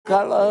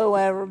Hello,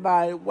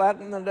 everybody.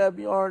 Welcome to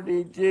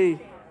WRDG.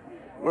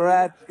 We're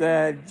at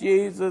the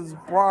Jesus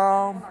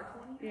Prom,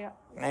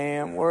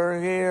 and we're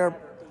here.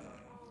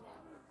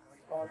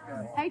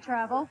 Hey,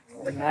 Travel.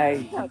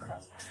 Hey.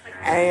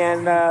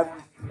 And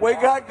we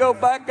got to go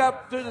back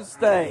up to the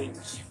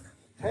stage.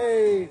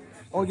 Hey,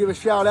 I want to give a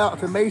shout out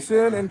to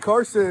Mason and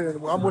Carson.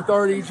 I'm with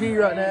RDG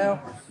right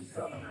now.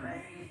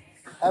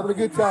 Having a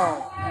good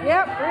time.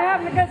 Yep, we're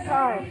having a good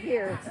time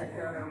here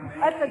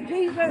at the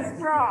Jesus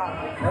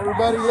Prom.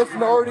 Everybody listen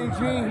to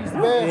RDG. He's the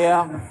best.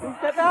 Yeah.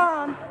 He's the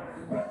Don.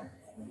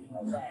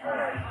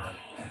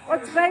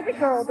 What's baby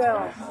girl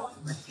doing?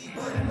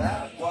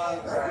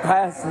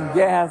 Passing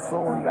gas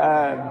on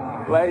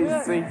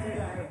Lacey.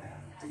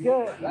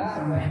 Good.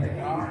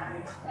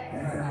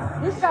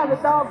 This got a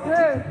dog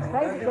too,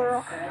 baby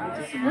girl.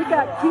 We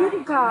got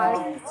Cutie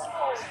Pie.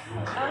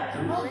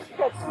 We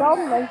got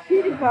Stolen and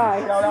Cutie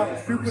Pie. Shout out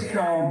to Super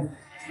Charles.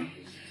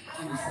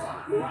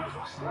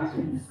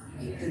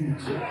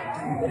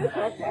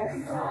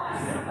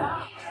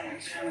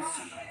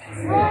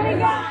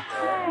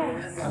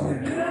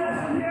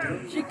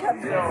 She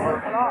kept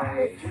working off.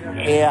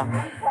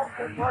 Yeah.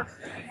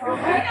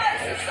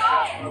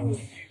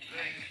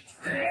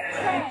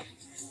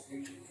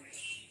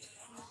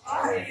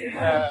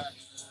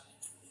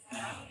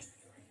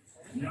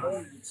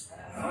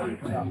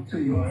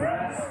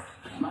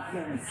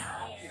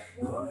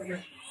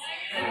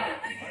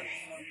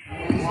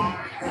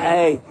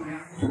 Hey.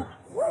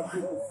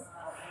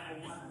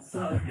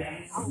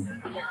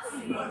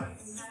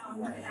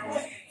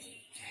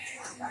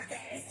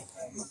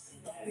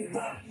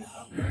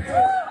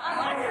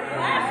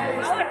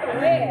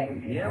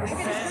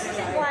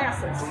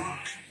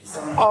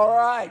 All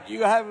right,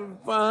 you having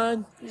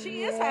fun?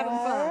 She is having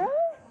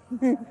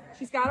fun.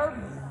 She's got her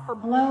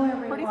Hello,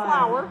 everyone. pretty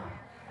flower.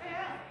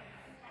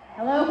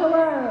 Hello,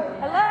 hello.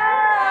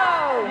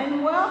 Hello!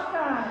 And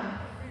welcome.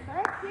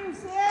 Thank you,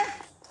 sis.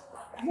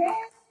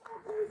 Yes,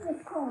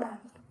 Jesus Christ.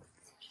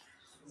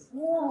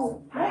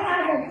 Whoa.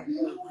 Okay,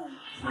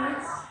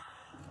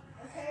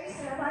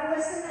 so everybody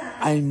listen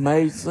up. Hey,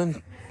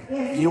 Mason,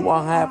 you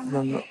what happened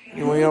to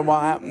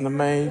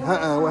me?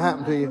 What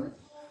happened to you?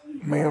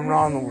 Me and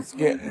Ronald was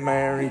getting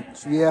married.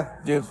 Yeah.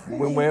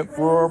 We went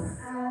for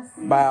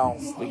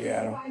vows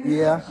together.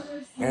 Yeah.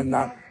 And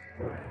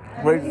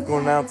we was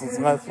going out to his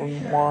husband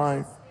and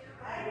wife.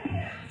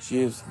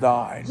 She just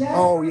died.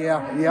 Oh,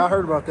 yeah. Yeah, I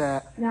heard about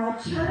that.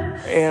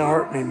 It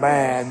hurt me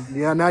bad.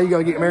 Yeah, now you got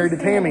to get married to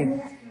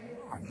Tammy.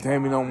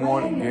 Tammy don't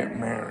want to get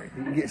married.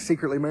 You get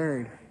secretly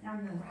married.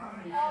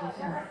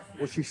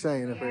 What's she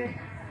saying up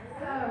there?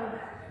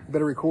 You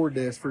better record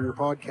this for your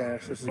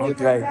podcast. This is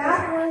good. Okay.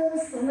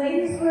 The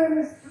ladies' room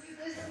is through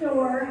this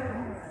door.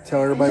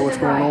 Tell everybody what's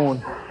going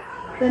on.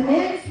 The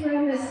men's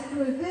room is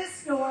through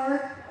this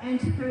door and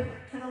to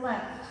the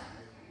left.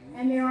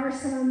 And there are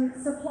some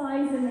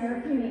supplies in there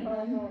if you need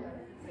them.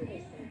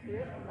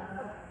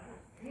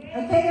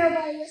 Okay,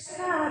 everybody,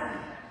 listen up.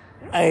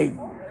 Hey,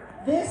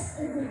 This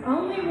is the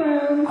only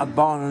room. I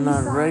bought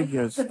another besides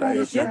radio the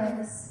bedrooms.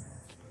 station.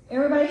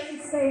 Everybody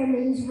should stay in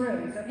these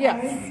rooms, okay?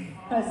 Yes.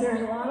 Because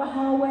there's a lot of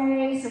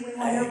hallways, and we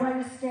want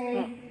everybody to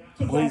stay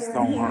together. Please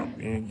don't here. hurt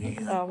me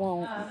again. I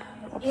won't.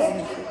 If you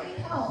need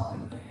help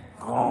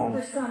Oh,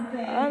 for something,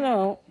 I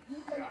know.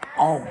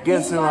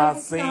 guess who I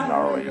seen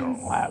earlier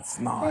last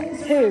night?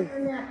 Who?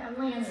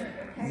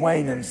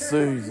 Wayne and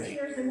Susie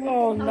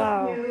Oh,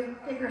 no.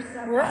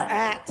 We're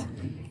at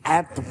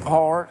the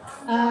park.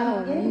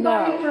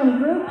 Anybody from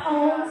group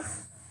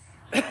homes,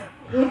 if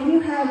you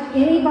have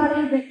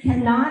anybody that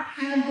cannot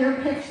have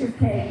their picture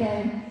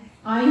taken,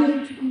 I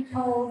need to be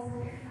told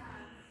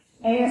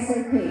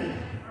ASAP.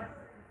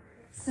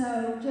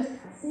 So just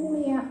see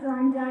me after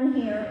I'm done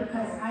here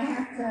because I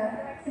have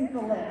to keep a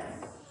list.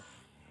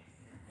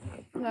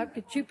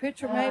 Could you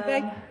picture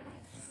maybe?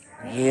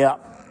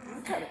 Yep.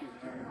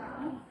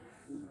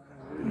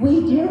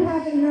 We do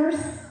have a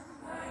nurse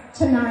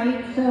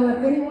tonight, so if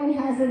anyone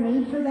has a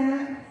need for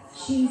that,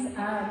 she's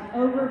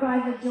over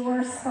by the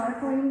door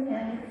sparkling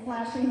and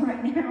flashing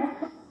right now.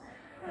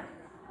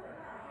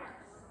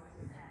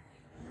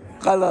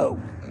 Hello.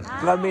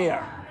 Come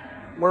here.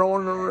 We're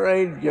on the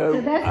radio.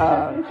 So that's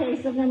just in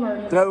case of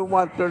emergency. Tell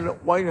what they're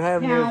waiting to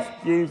have Now, this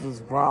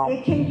Jesus Prom.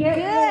 It can get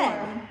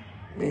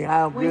warm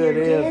How when good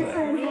you're is it?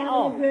 dancing and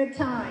having a good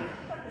time.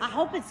 I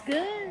hope it's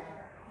good.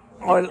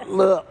 Oh,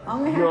 look,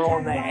 I'm gonna you're have on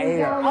to the have Ronnie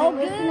air. Galway. Oh,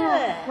 Listen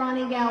good. up,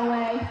 Ronnie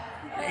Galway.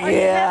 Are you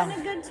Yeah, having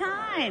a good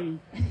time?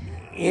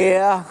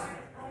 yeah.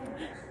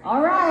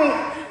 All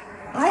right,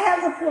 I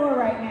have the floor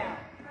right now.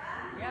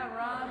 Yeah,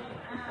 Ron.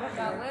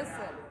 Now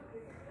listen.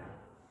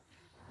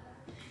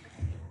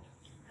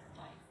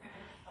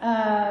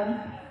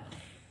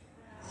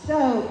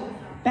 So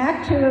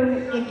back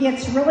to it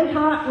gets really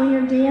hot when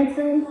you're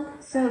dancing.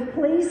 So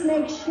please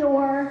make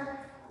sure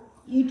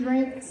you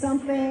drink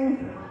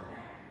something.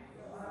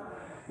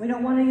 We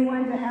don't want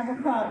anyone to have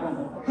a problem,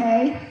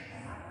 okay?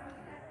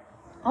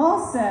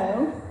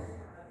 Also,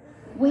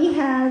 we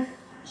have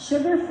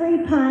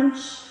sugar-free punch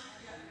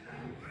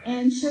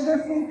and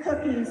sugar-free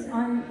cookies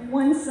on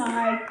one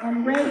side,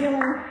 and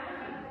regular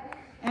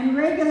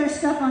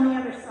stuff on the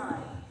other side.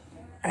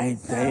 Hey,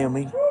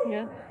 Tammy,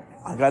 Yeah.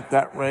 I got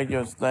that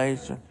radio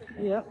station.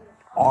 Yep.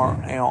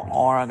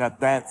 RLR, I got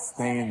that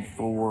stand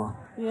for.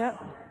 Yep.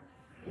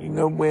 You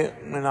know,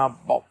 when I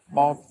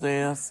bought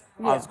this,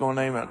 I was going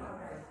to name it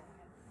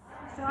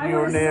So I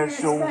your want to say a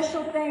initials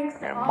special thanks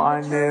to and all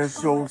my the church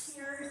initials.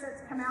 volunteers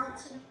that's come out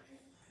tonight.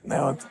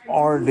 Now it's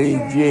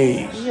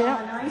RDG.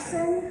 Sean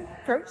Nyson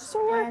Church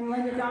store? and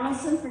Linda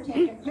Donaldson for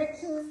taking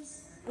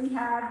pictures. We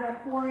have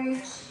the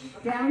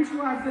 4-H down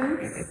to our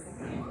booths.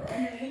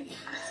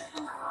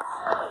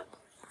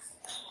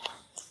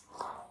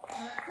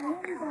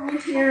 Our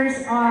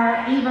volunteers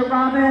are Eva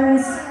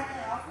Robbins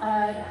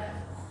and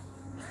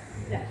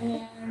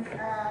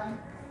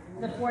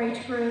the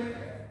 4-H group.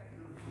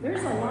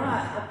 There's a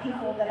lot of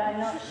people that I'm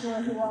not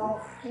sure who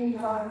all came to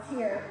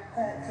volunteer,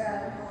 but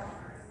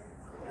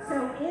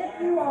so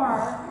if you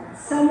are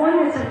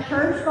someone that's a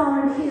church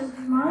volunteer,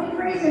 do you mind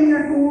raising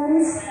your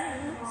hands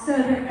so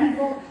that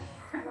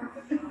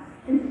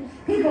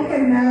people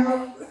can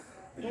know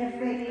if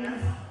they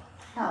need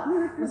help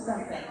with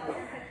something.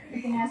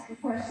 You can ask a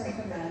question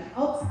from them.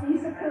 Oh,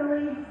 Lisa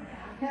Cooley,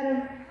 head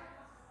of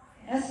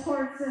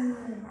escorts and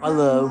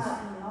Hello.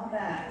 and all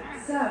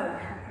that. So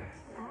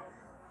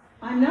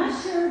I'm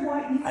not sure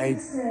what you Hey,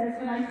 this is,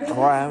 but I think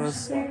Travis,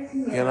 it's next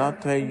can I year.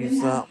 tell you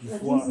something? The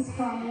Jesus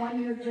Prom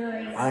 1 year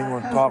during I ain't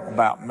going to talk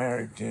about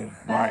marriages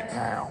right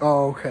now.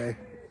 Oh, okay.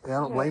 Yeah,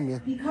 I don't blame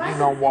you. You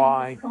know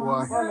why?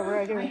 Why?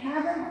 I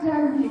haven't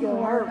done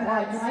before, but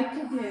I'd like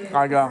to do.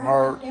 I got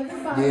hurt.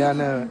 Everybody Yeah, I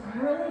know it.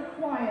 really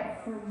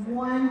quiet for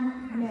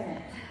 1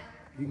 minute.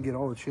 You can get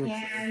all the chicks.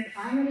 And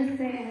I'm going to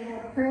say a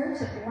little prayer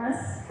to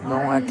bless. No,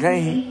 I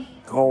can't,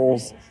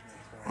 cause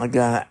I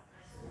got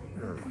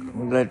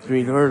to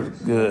treat her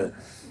good.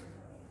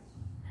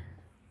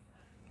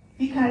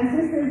 Because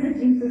this is the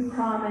Jesus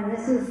Prom, and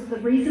this is the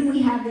reason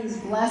we have these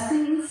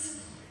blessings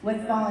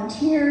with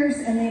volunteers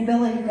and the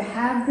ability to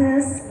have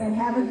this and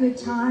have a good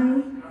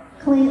time,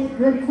 clean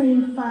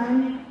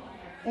fun.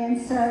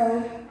 And so,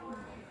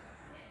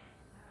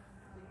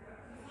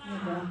 there you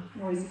go,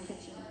 noisy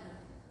kitchen.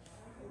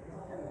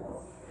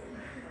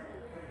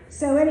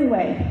 So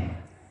anyway,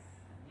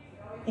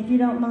 if you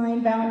don't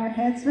mind bowing your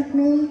heads with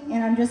me,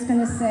 and I'm just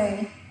going to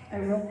say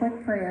a real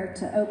quick prayer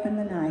to open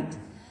the night.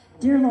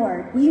 Dear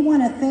Lord, we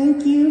want to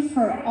thank you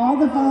for all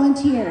the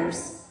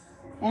volunteers,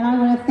 and I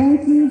want to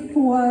thank you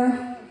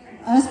for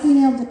us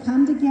being able to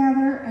come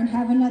together and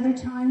have another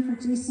time for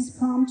Jesus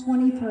Prom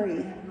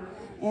 23.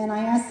 And I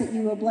ask that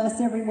you will bless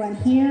everyone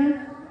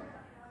here.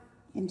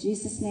 In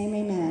Jesus' name,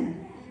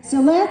 amen. So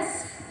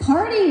let's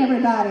party,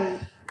 everybody.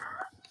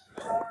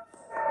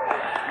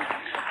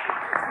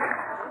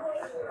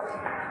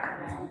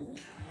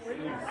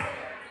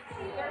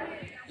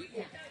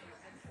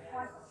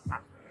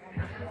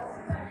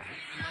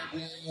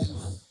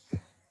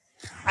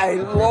 Hey,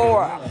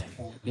 Laura,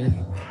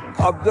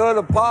 I'm doing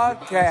a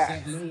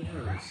podcast.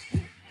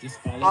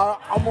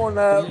 I'm on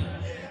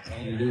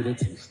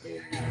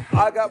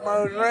I got my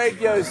own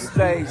radio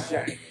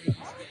station.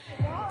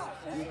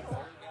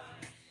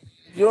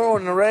 You're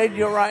on the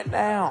radio right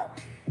now.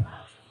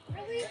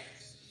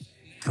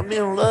 Come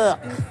here and look.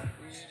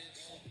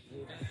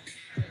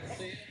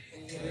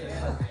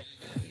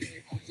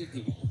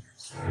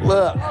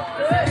 Look.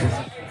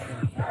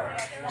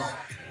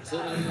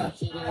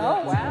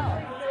 Oh,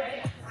 wow.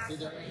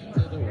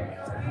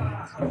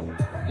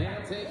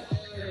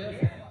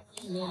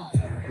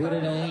 Put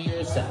it on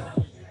your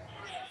side.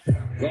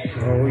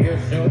 Roll your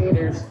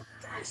shoulders.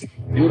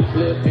 Do the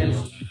flip and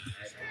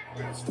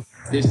slide.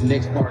 This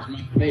next part's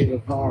my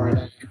favorite part.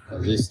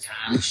 Cause it's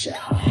time to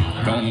shout.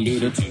 Gonna do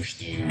the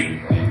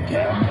two-step.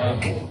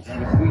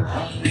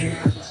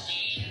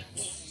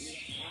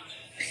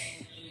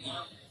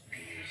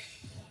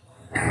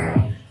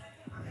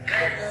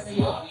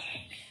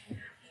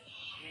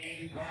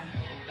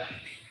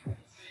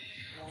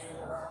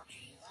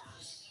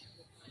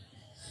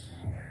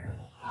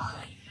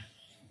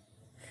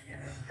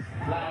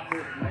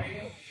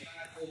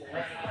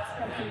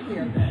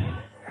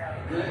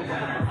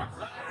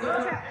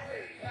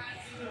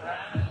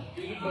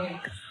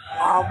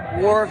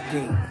 I'm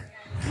working.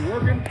 You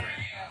working?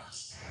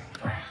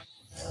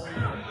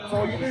 That's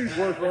all you do is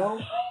work, bro.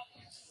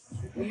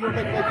 When you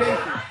take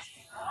vacation.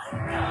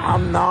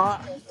 I'm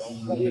not.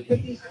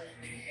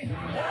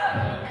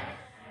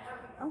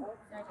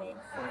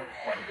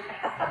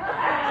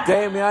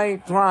 Damn, I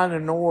ain't trying to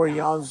annoy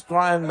you. I was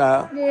trying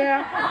to.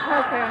 Yeah,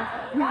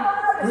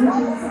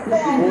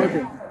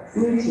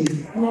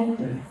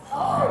 Working.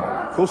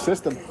 Cool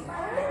system.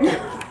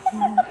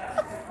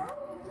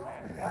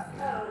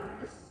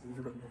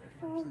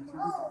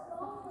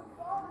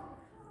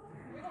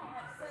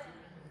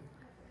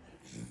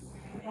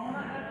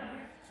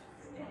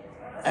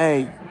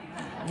 Hey,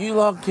 you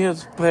look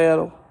his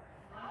pedal.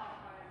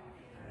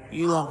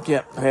 You look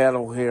that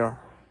pedal here.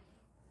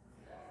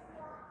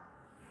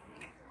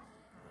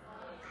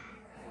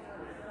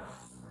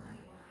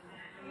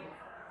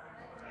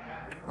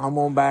 I'm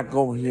going back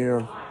over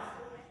here.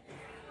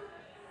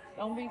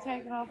 Don't be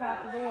taking off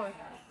out the door.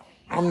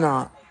 I'm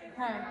not.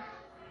 Okay.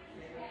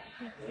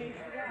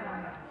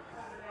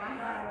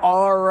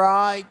 All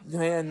right,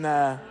 and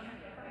they're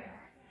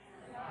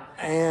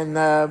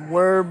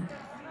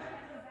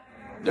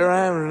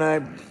having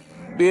a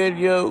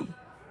video.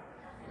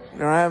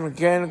 They're having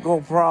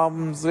mechanical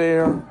problems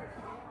there.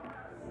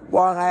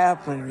 What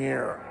happened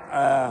here?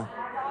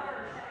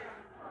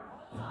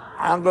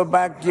 I'll go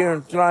back here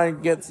and try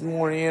and get some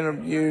more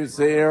interviews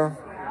here.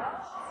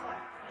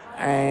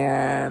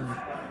 And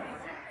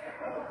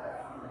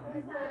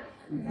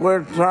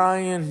we're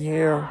trying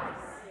here.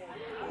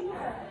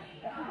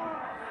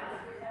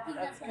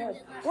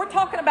 We're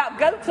talking about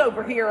goats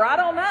over here. I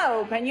don't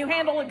know. Can you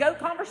handle a goat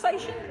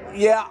conversation?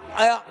 Yeah,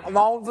 as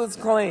long as it's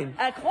clean.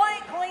 A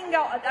clean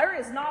goat. There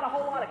is not a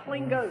whole lot of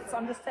clean goats.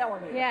 I'm just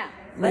telling you. Yeah.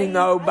 Me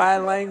no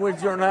bad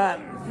language or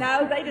not.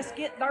 No, they just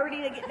get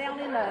dirty. They get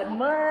down in the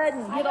mud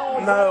and get all.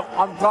 No,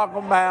 I'm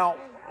talking about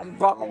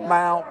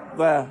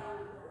the.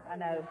 I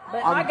know,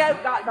 but my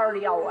goat got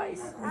dirty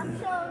always.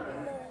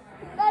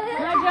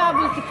 My job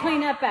was to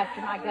clean up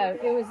after my goat.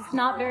 It was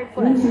not very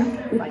pleasant.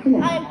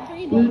 I have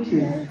 3 baby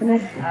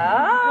goats.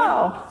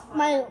 Oh.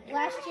 My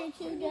last year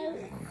 2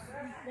 goats,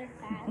 they're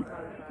fat.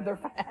 They're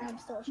fat. I'm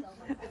still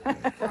showing.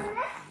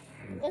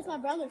 It's my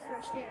brother's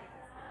first year.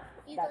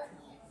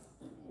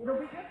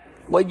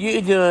 What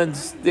you doing,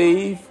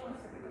 Steve?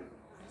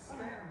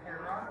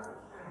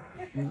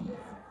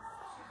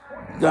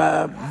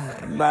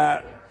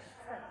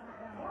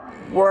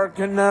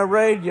 Working the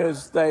radio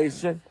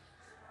station.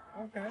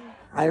 Okay.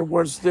 And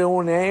we're still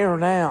in the air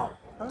now.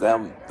 Tell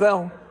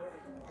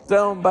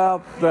them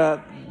about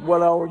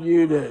what all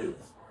you do.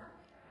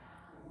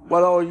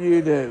 What all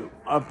you do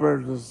up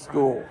at the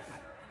school.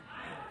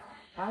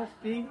 Hi,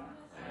 Steve.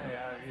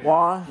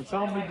 Why? It's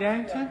on me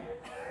dancing.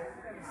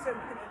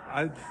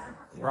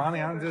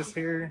 Ronnie, I'm just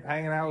here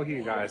hanging out with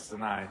you guys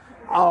tonight.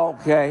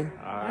 Okay.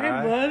 All right. Hey,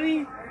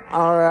 buddy.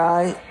 All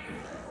right.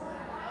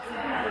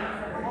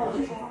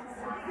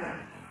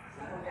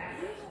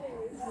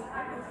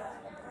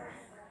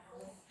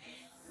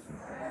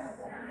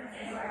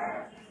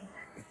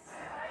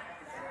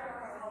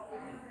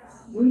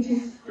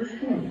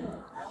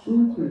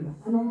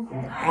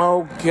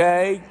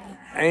 Okay,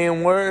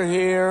 and we're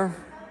here,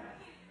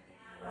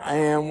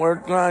 and we're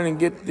trying to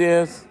get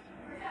this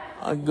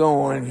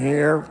going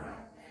here.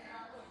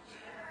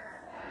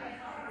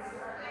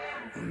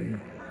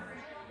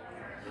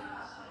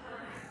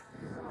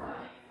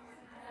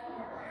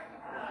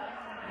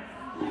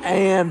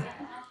 And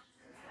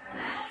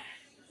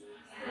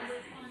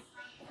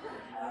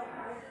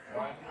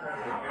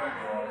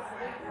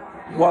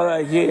what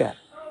I get.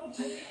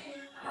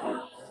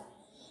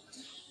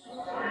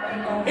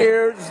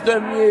 Here's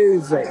the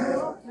music.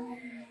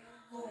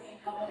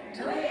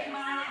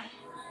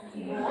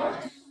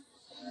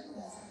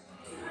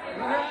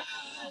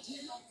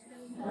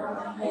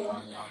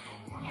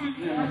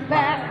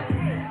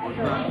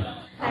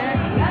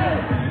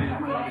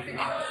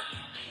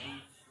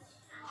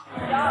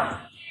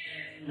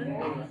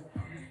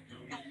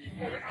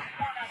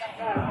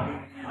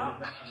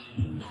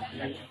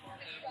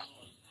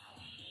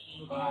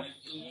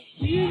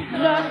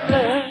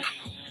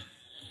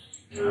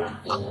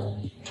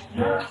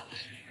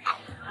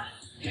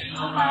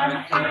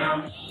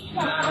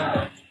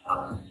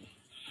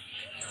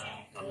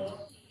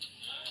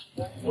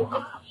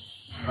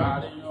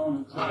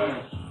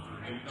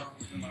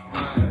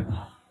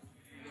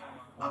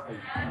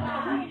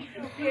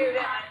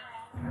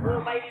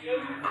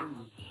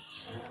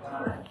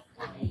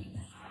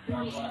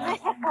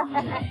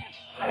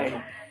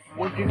 Hey,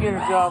 would you get a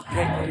job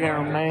taking care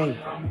of me?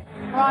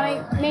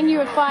 Ronnie, me and you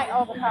would fight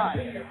all the time.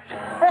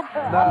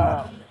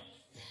 No.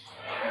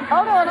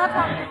 Hold on, I'll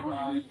talk to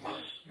you.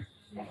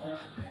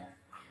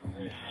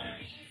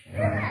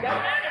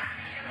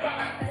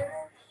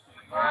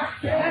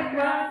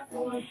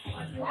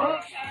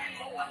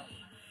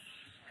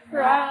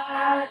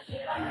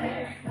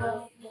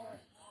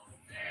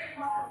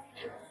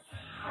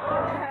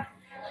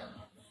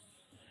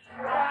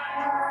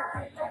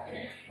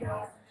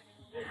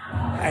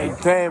 Hey,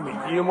 Tammy,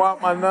 you know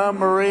what my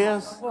number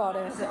is? What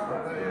is it?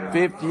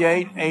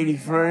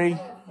 5883.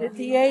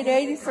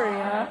 5883,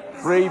 huh?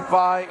 Free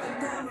fight.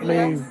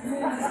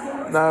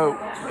 No,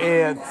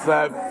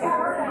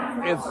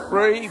 it's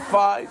free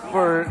fight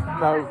for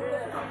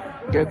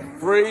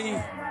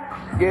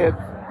get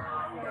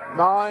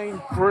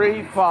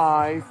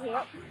 935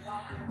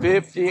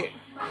 50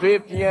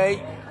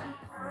 58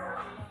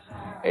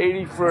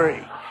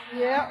 83.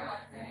 Yep.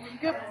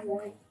 Good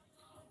boy.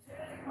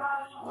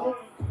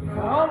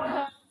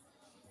 Okay.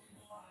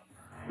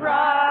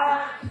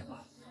 Right.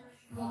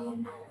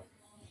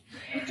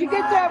 Did you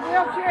get that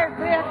wheelchair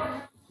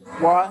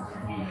fixed? What?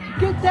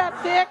 Did you get that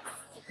fixed?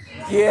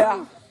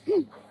 Yeah.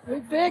 We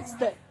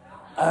fixed it.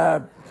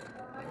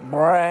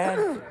 Brad.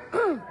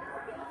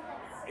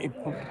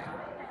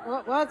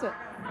 What was it?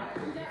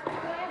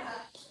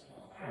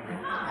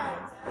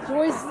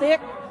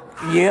 Joystick?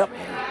 Yep.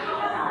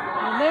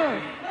 I knew.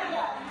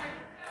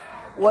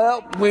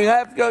 Well, we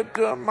have to go to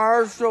a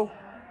commercial.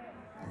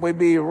 We'll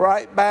be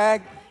right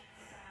back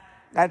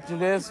after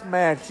this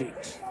message.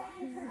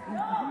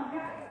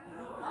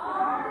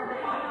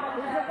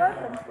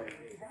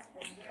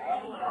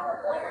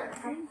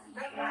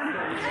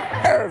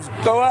 Let's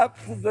go up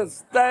to the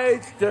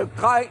stage to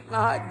Kite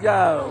Not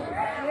Go.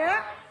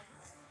 Yeah.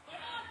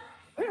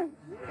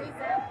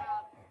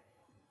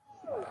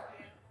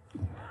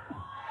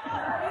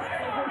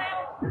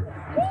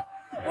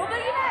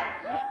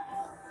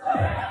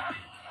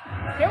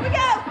 Here we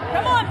go.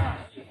 Come on.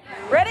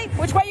 Ready?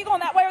 Which way are you going?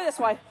 That way or this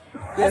way?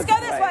 Let's go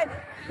this way.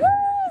 Woo!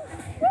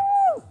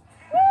 Woo!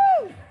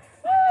 Woo!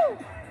 Woo! Woo!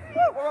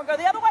 We're going to go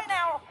the other way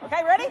now.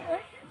 Okay, ready? Woo!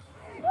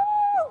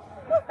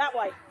 Woo! That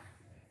way.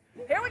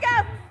 Here we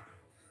go.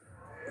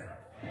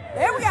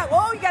 There we go.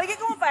 Whoa, you got to get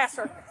going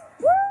faster.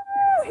 Woo!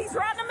 He's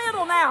right in the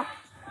middle now.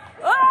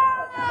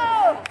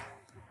 Oh!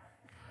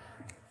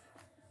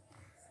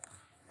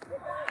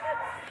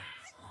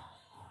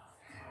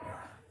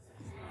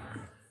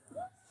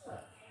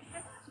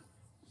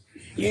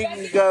 You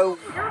can go.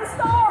 You're the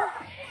star.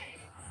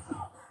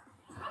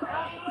 Come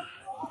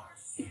on,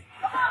 Missy.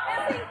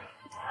 Rocky.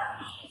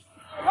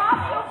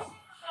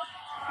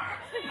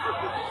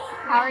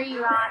 How are you,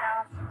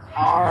 Anna?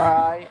 All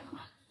right.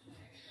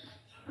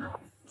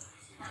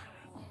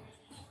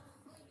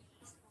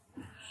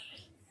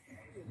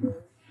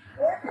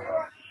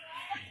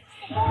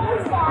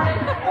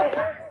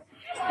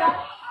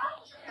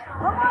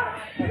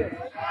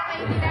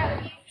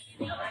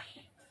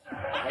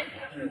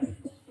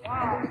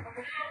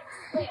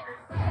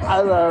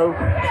 Hello.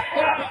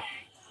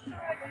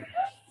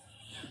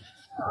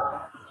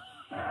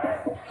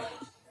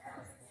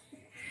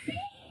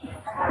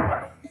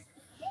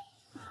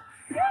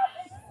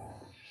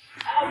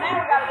 Oh, man,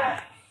 we gotta go.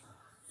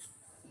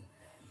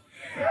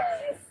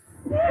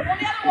 Go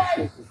the other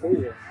way.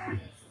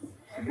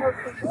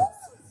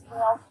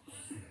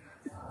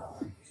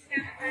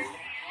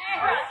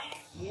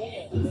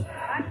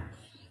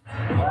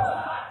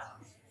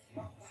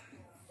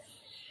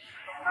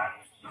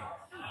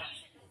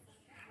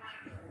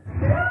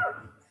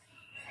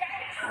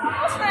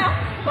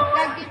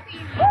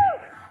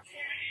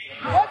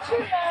 What's your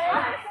name?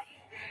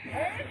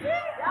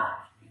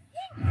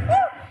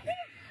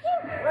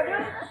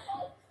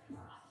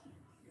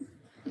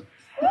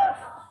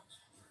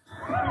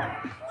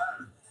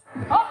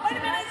 Oh, wait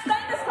a minute, stay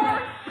in this car.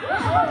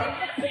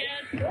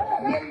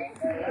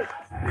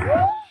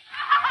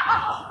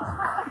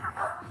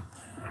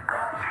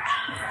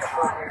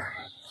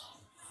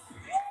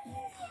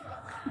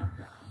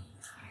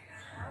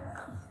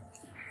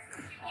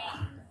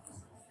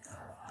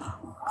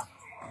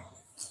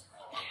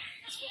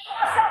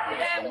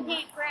 Yeah, we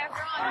can't grab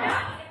her on.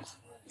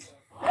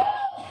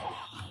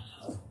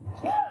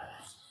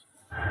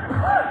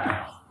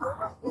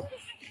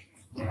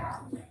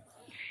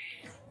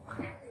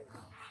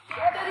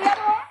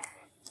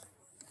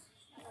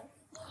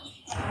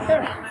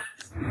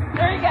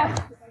 There you go.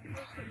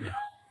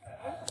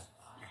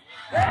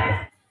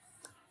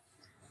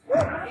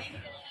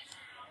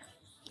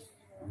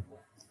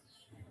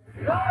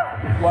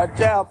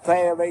 Watch out,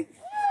 Sammy.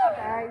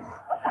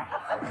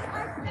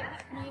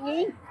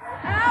 Mimi? Oh,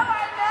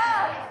 I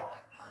know.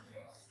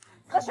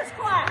 Let's just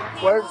clap.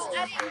 Where's I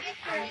didn't get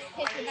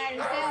your picture by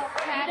yourself.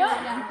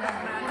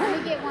 Let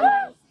me get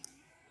one.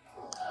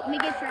 Let me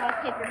get your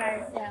picture by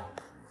yourself.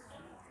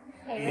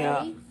 Okay, Yeah.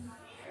 ready?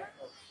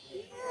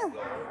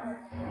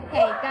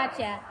 Okay,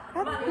 gotcha.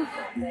 What's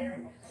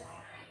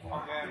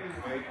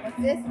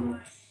this?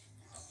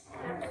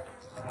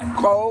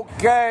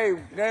 okay?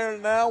 There,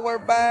 now we're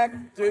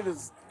back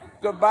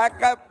to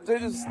back up to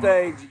the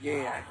stage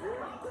again.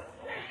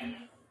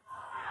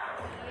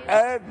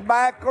 It's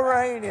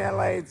Macarena,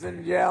 ladies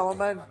and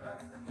gentlemen.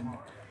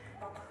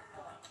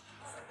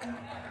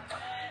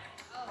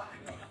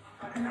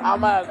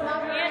 I'm a.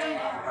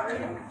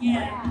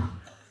 Yeah.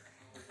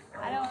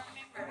 I don't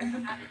remember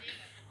how to do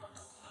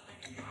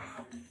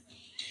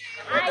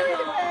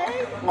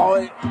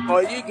it.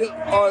 Or you can.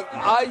 Or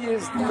I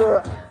used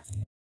to.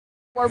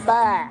 We're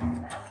back.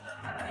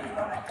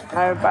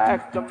 I'm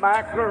back to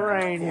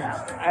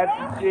Macarena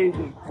at the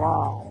Jesus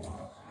Prom.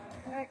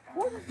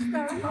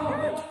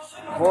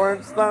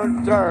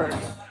 Cornerstone Church.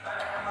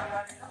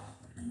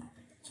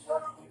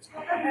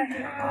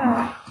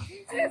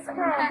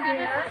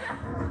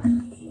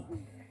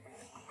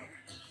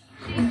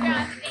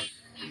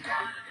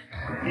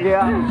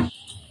 Yeah.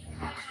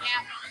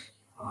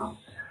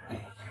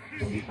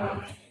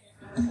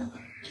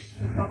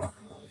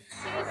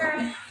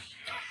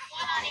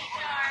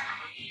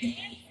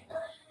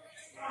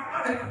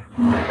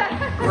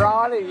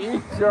 Ronnie,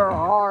 eat your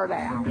heart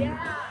out.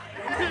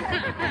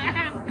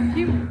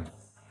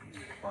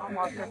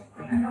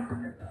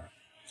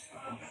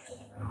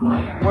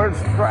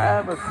 Where's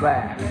Travis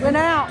at? Went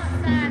out.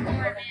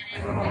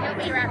 He'll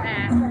be right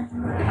back.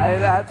 Hey,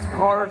 that's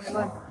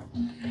Carson.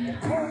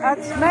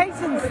 That's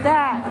Mason's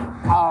dad.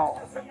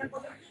 Oh.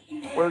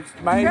 Where's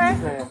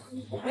Mason?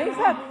 He's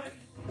at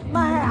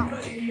my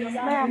house.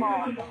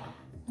 Mama.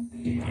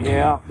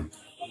 Yeah.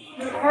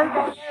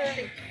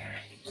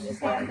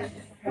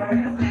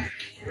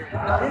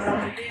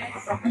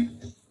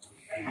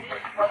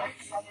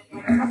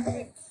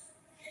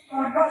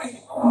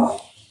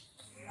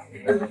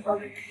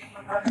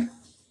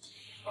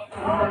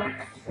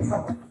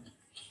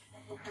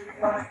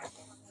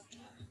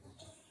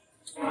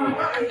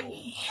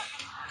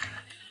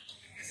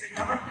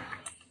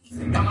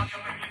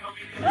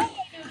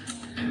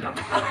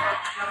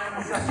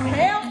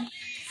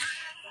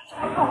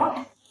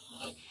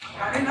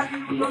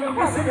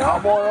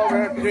 I'm going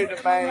over here to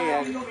the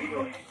band.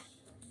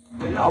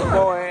 I'm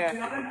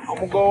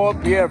gonna go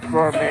up here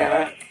for a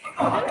minute.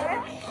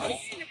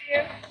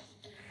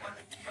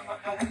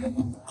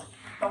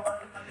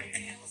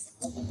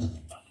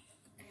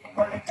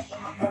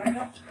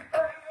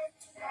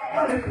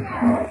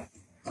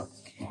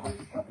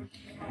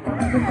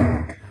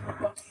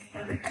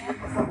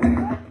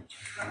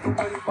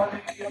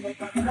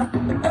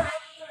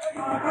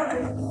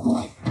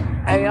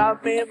 Hey, I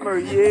remember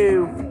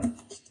you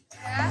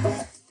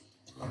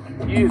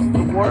used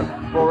to work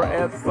for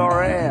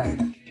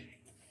SRS.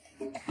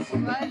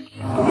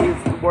 You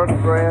used to work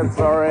for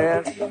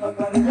SRS.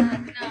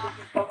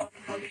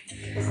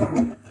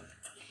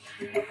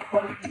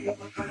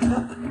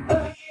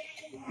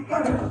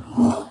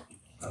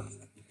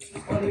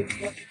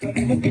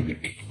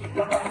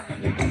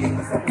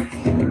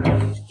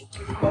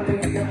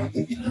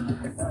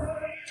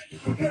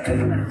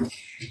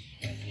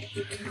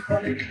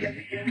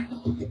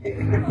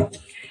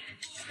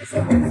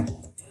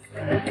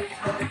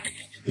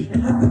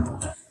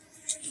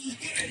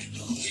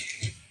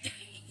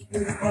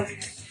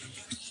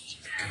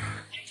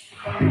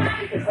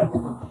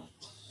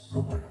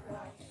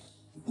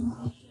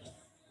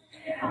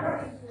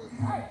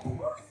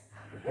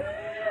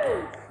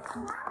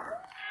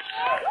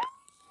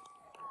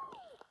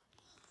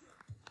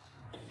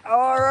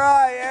 All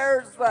right,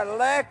 here's the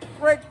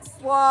electric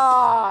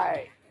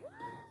slide.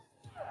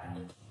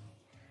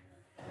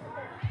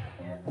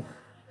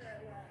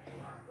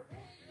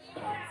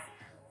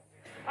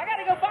 I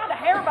gotta go find a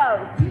hair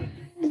bow.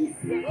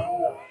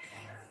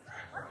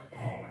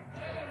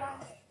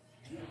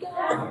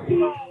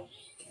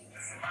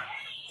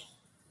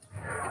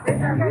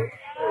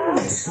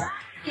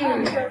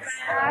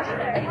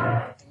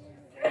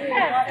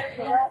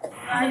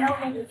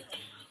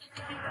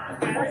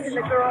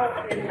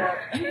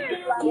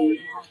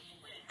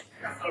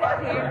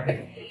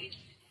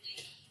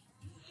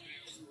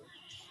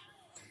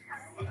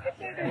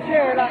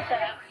 Sure, like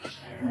that.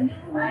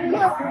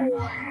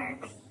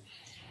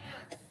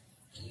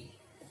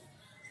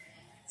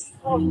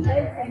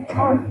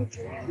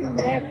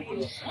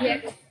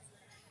 Yes.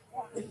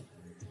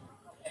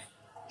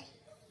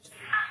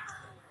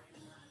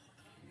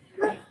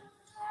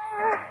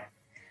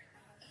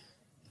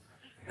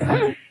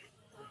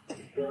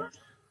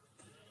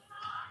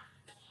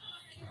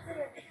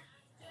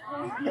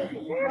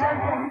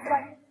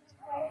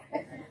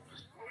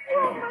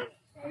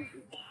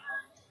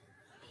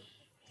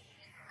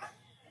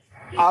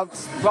 I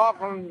was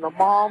talking to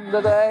Mom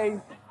today.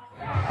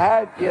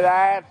 How'd you get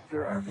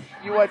after her?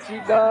 You what she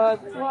done?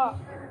 What?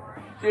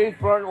 She's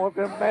running with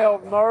them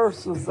male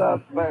nurses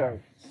up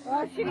there.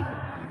 She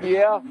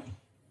Yeah.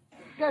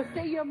 go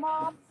see your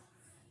mom?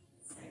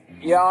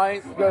 Yeah, I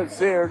ain't gonna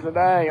see her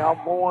today.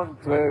 I'm going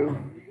to.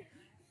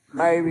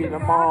 Maybe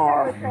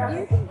tomorrow.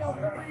 You can go.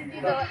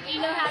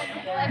 You know how to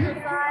do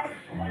exercise?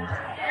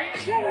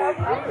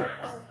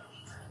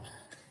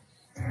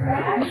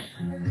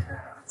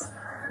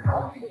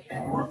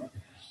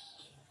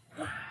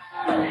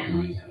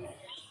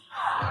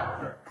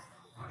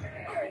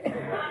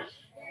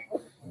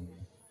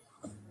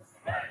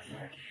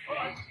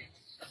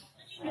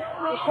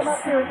 Come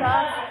up here,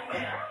 guys.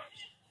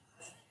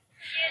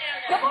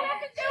 Come on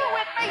up and do it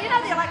with me. You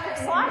know the electric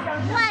slide,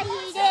 don't you? What are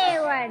you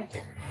doing?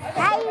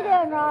 How you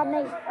doing,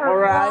 Rodney? All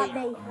right.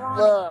 Rodney.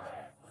 Look,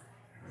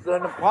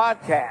 doing a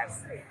podcast.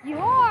 You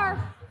are?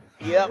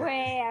 Yep.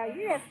 Well,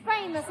 you're as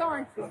famous,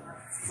 aren't you?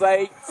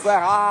 Say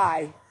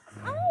hi.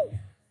 Oh.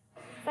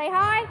 Say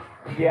hi.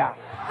 Yeah.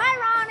 Hi,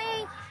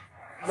 Ronnie.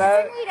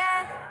 No.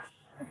 Anita.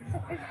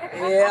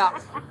 Yeah.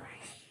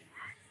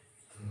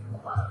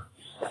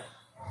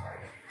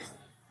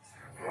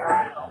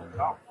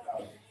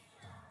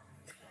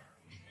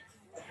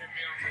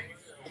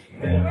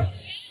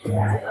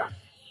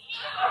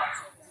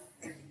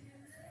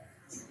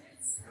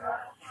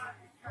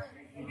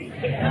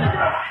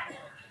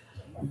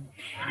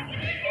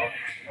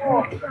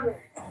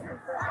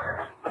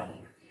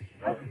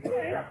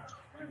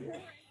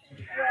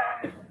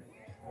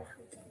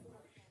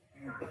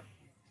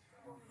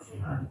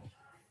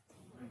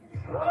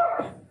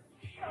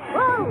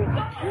 Whoa,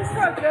 you're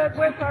so good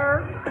with her.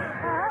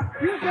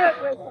 You're good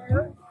with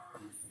her.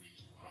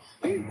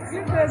 You're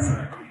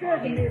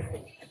good in this.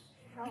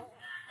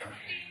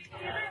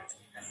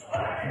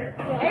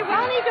 Hey,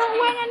 Ronnie, don't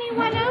win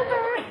anyone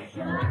over.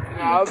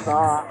 No, I'm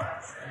not.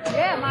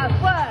 Yeah, my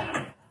butt.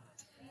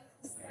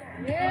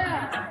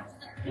 Yeah.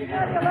 You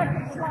got the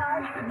electric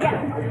slide?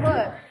 Yeah, my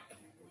butt.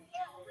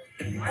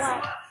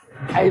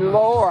 Hey,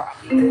 Laura.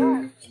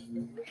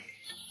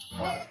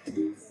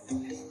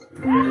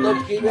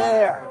 Looky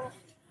there.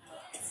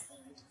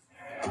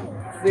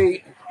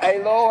 See,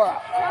 hey, Laura,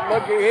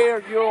 looky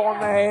here, you're on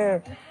the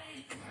air.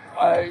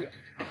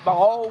 The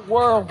whole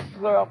world's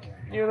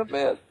in a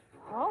bit.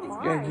 Oh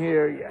my. Can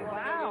hear you.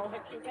 Wow.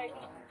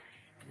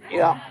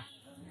 Yeah.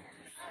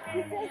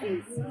 He says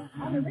he's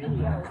on the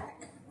radio.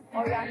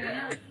 Oh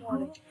yeah, this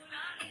morning.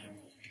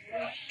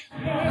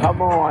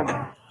 Come on.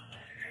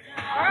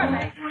 All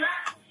right.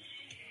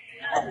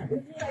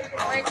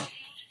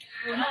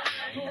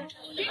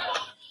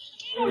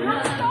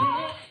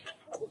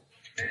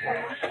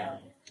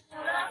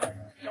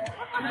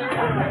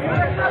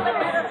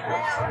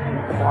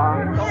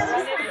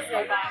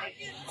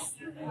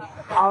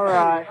 All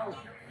right.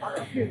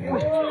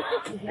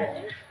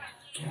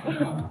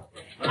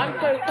 I'm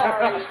so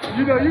sorry.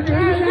 You know, you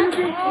good.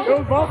 It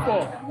was my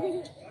fault.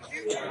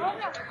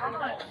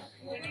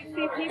 When you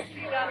see people,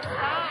 you gotta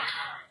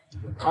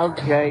stop.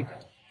 Okay.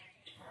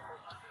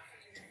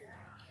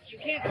 You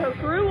can't go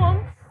through them.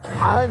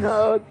 I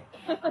know.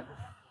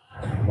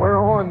 We're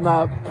on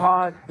the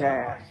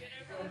podcast.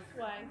 This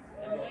way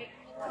and wait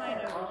right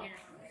over here.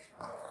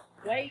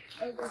 Wait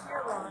over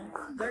here, Ron.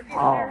 They're getting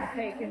theirs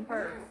taken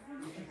first.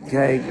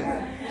 Okay.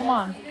 Come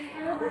on.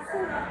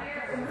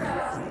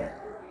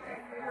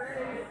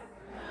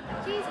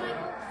 Jeez,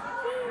 Michael.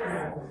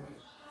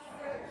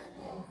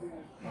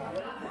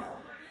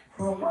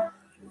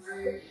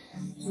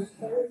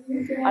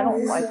 I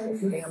don't like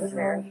this damn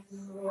chair.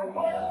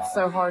 It's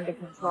so hard to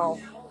control.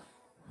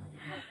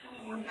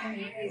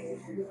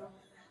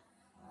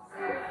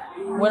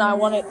 When I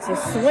want it to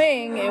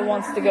swing, it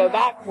wants to go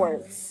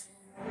backwards.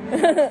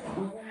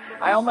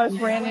 I almost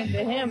ran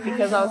into him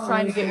because I was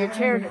trying to get your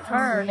chair to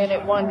turn and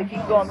it wanted to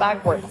keep going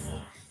backwards.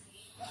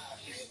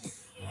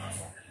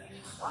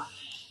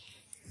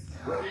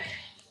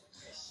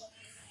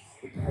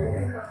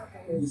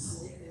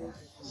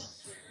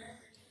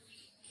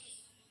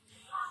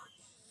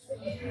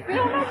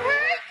 Feeling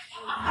okay?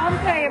 I'm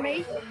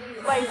Tammy.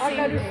 I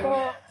go to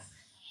school.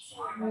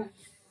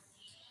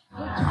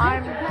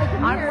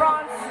 I'm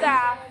Ron's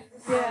staff.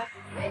 Yeah.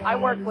 I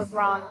work with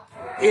Ron.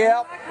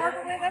 Yep.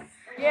 Working with him?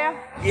 Yeah.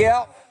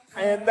 Yep.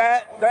 And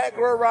that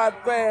girl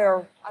right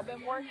there, I've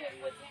been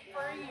working with him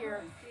for a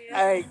year.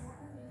 hey,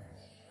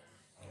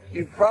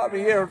 you probably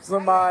hear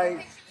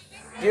somebody,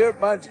 hear a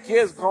bunch of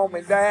kids call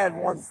me dad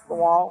once in a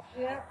while.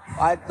 Yeah.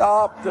 I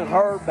adopted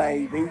her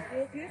baby.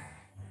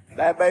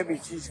 That baby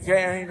she's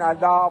carrying, I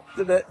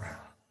adopted it.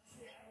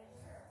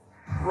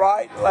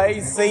 Right,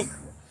 Lacey?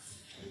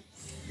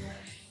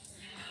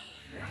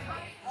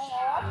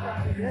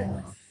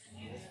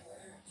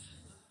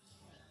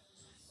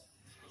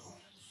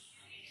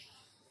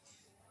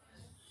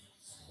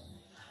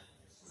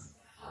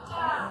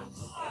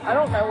 I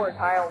don't know where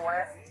Kyle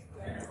went.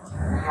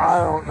 I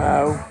don't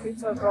know. He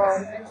took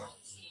off.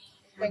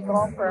 Been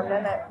gone for a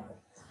minute.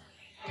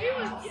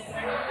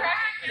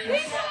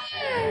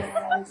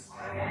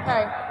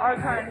 Okay, our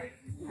turn.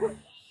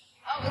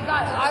 Oh my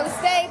gosh, I was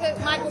staying, but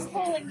Mike was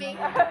pulling me. He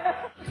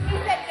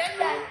said, "Done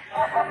that."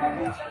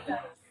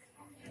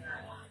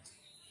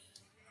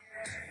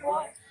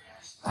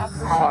 After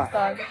she's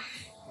done.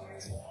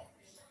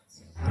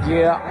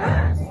 Yeah.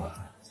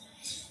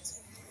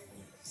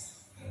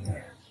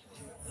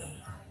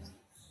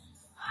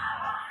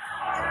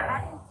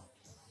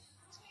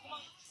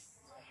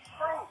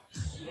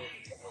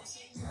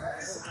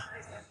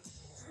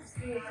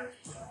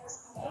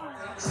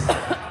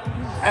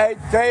 Hey,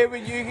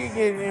 David, you can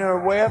get in your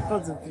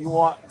weapons if you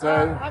want to.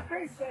 I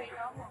appreciate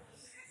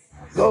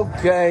it.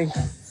 Okay.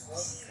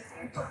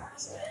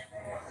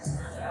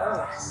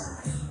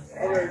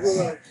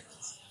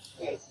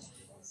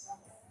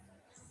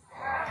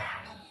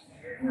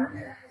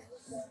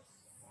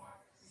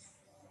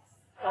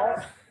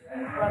 Don't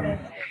run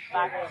into the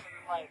back of the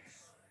lights.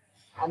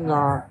 I'm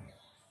not.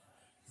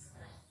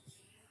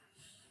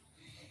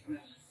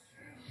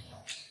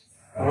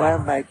 Well,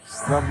 that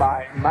makes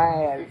somebody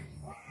mad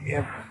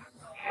if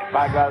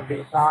I gotta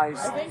be nice.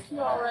 I think you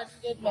already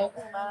did make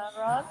her mad,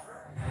 Ron.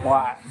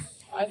 Why?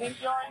 I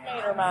think you already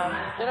made her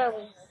mad. Get over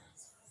here.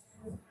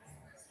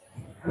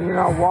 You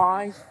know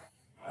why?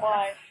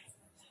 Why?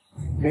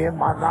 Being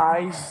my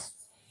nice.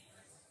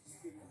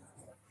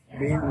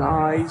 Be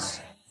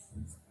nice.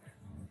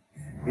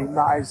 Be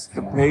nice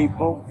to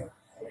people.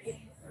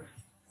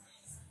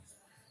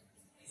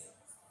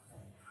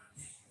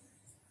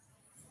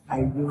 Hey,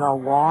 you know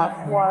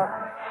what? What?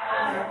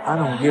 I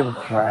don't give a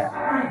crap.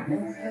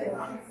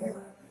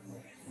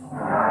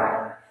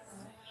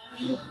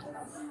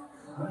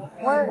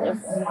 Where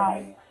is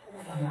Mike?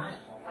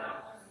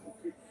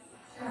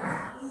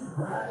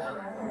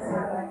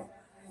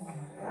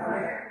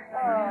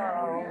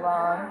 Oh,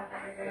 Ron.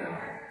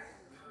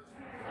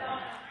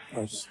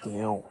 We're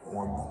still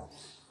on.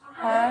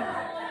 Huh?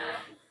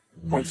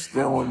 We're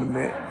still in the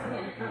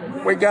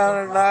middle. We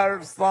got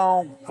another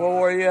song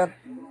for you.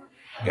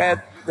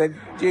 Got the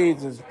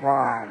Jesus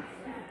Prime.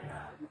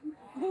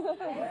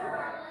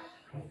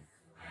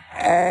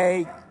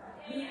 Hey,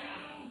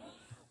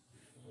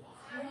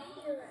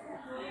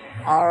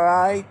 All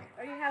right.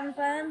 Are you having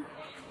fun?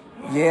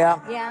 Yeah.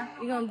 Yeah.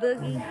 You gonna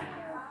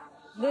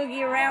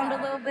boogie around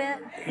a little bit?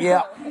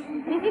 Yeah.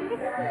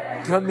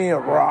 Come here,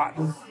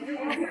 Rotten.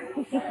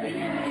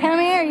 Come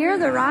here. You're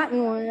the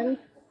rotten one.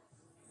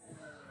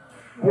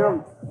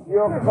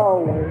 You're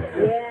cold.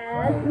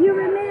 Yes. You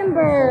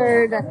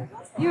remembered.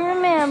 You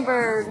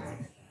remembered.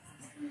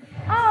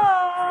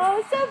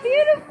 Oh, so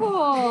beautiful.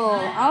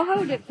 I'll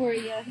hold it for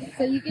you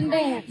so you can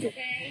dance,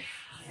 okay?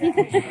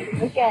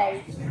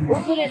 Okay.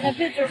 We'll put it in a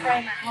picture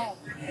frame at home.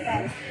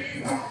 Okay.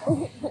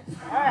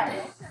 All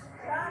right.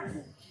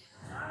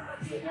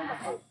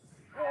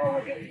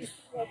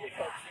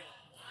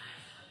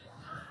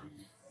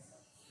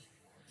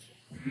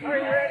 Are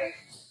you ready?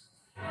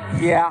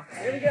 Yeah.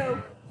 Here we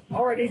go.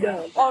 Already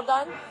done. All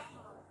done?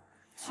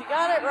 She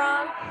got it,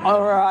 Ron.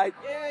 All right.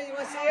 Yeah, you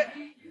want to see it?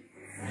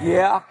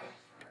 Yeah.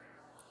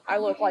 I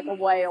look like a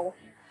whale.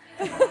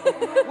 We'll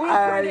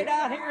print it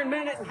out here in a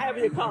minute and have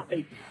you a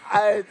copy.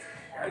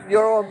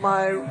 You're on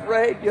my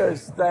radio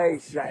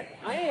station.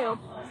 I am.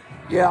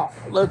 Yeah.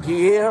 Looky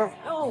here.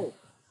 Oh.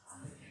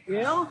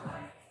 Yeah?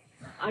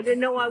 I didn't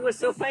know I was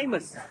so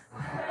famous.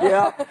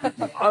 Yeah.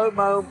 On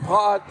my own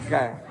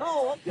podcast.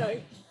 Oh,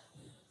 okay.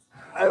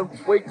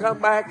 If we come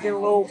back in a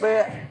little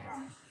bit,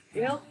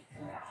 Yeah?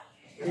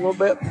 a little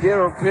bit, get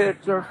a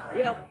picture.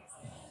 Yep.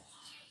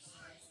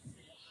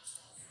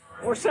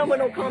 Or someone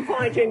will come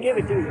find you and give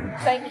it to you.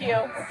 Thank you.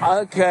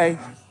 Okay.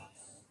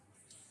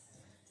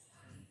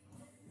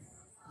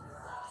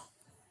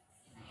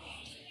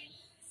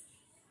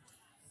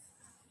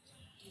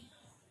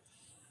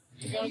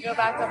 You gonna go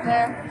back up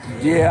there?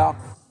 Yeah.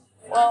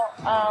 Well,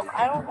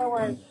 I don't know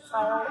where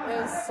Kyle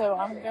is, so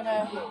I'm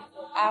gonna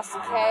ask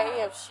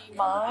Kay if she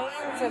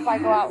minds if I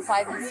go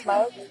outside and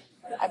smoke.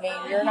 I mean,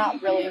 you're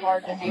not really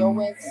hard to deal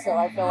with, so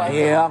I feel like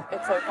Yeah.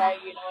 it's okay,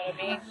 you know what I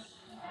mean?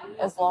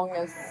 As long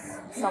as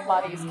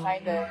somebody's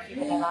kind of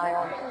keeping an eye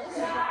on you.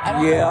 I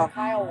don't know Yeah. where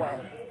Kyle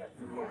went.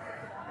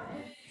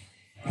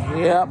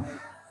 Yep.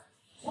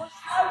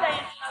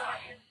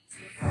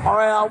 All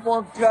right, I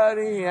won't cut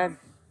in.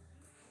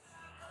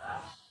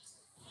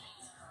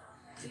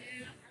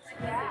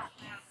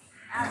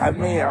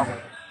 Come here.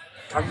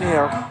 Come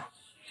here.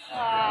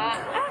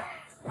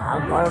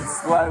 I'm gonna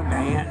slow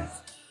dance.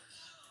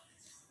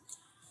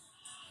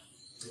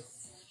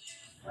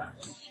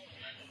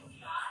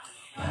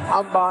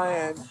 I'm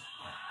buying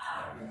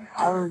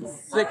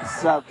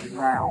 6 of them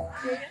now.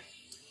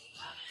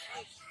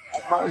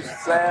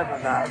 Almost 7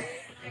 of them.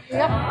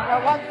 Yep,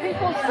 gotta watch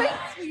people's feet,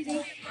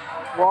 sweetie.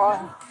 What?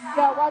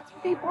 Gotta watch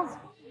people's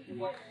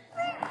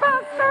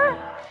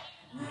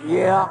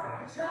Yeah.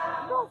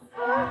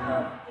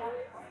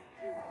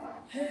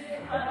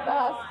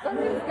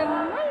 Somebody's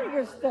gonna mind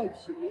your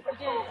station.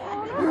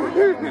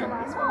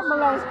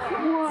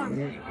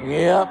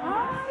 Yep.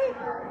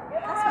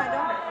 That's my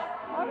daughter.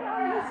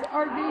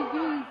 RDD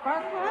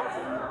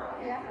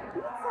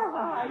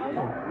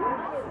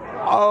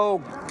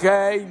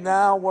Okay,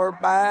 now we're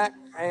back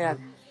and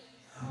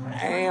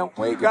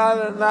we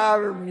got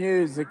another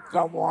music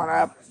going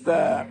up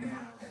the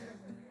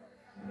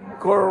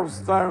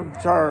Coralstone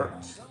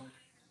Church.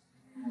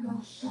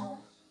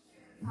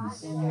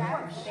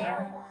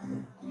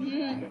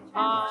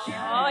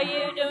 Are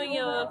you doing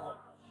your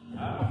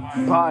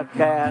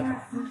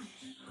Podcast.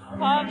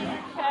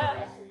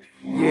 podcast?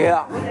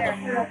 Yeah.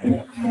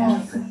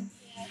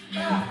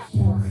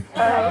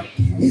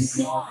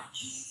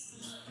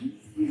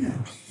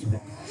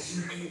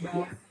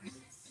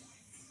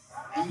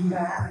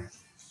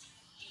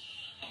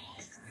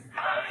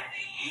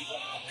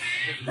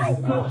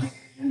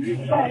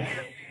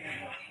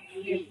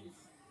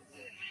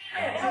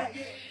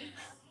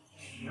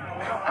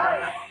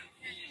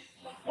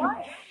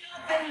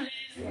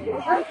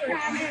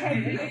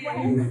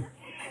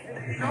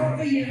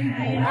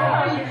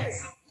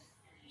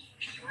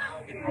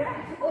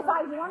 If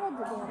I wanted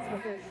to dance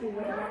with her, she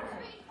would have.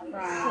 If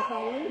I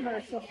leave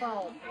her, she'll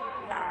follow.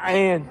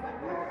 And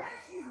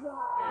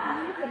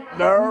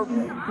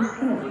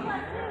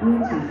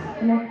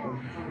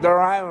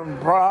they're having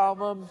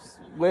problems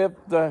with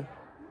the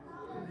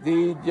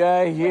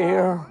DJ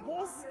here.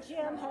 This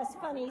gym has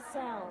funny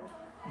sound.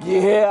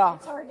 Yeah.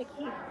 It's hard to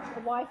keep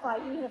the Wi-Fi,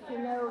 even if you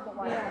know the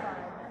Wi-Fi.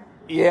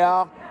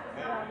 Yeah.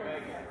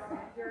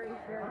 Very,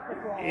 very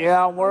good wall.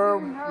 Yeah, we're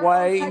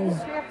waiting.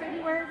 Have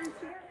anywhere this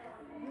year?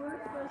 We're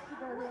supposed to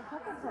go to a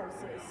couple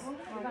places.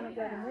 We're going to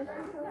go to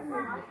Michigan,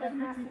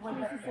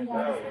 Massachusetts,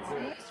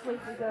 and next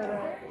week we go to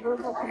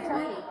Louisville,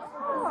 Kentucky.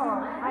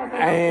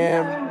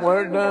 And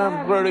we're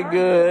doing pretty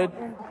good.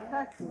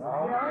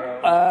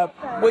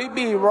 We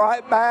be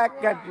right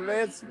back after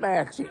this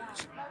message.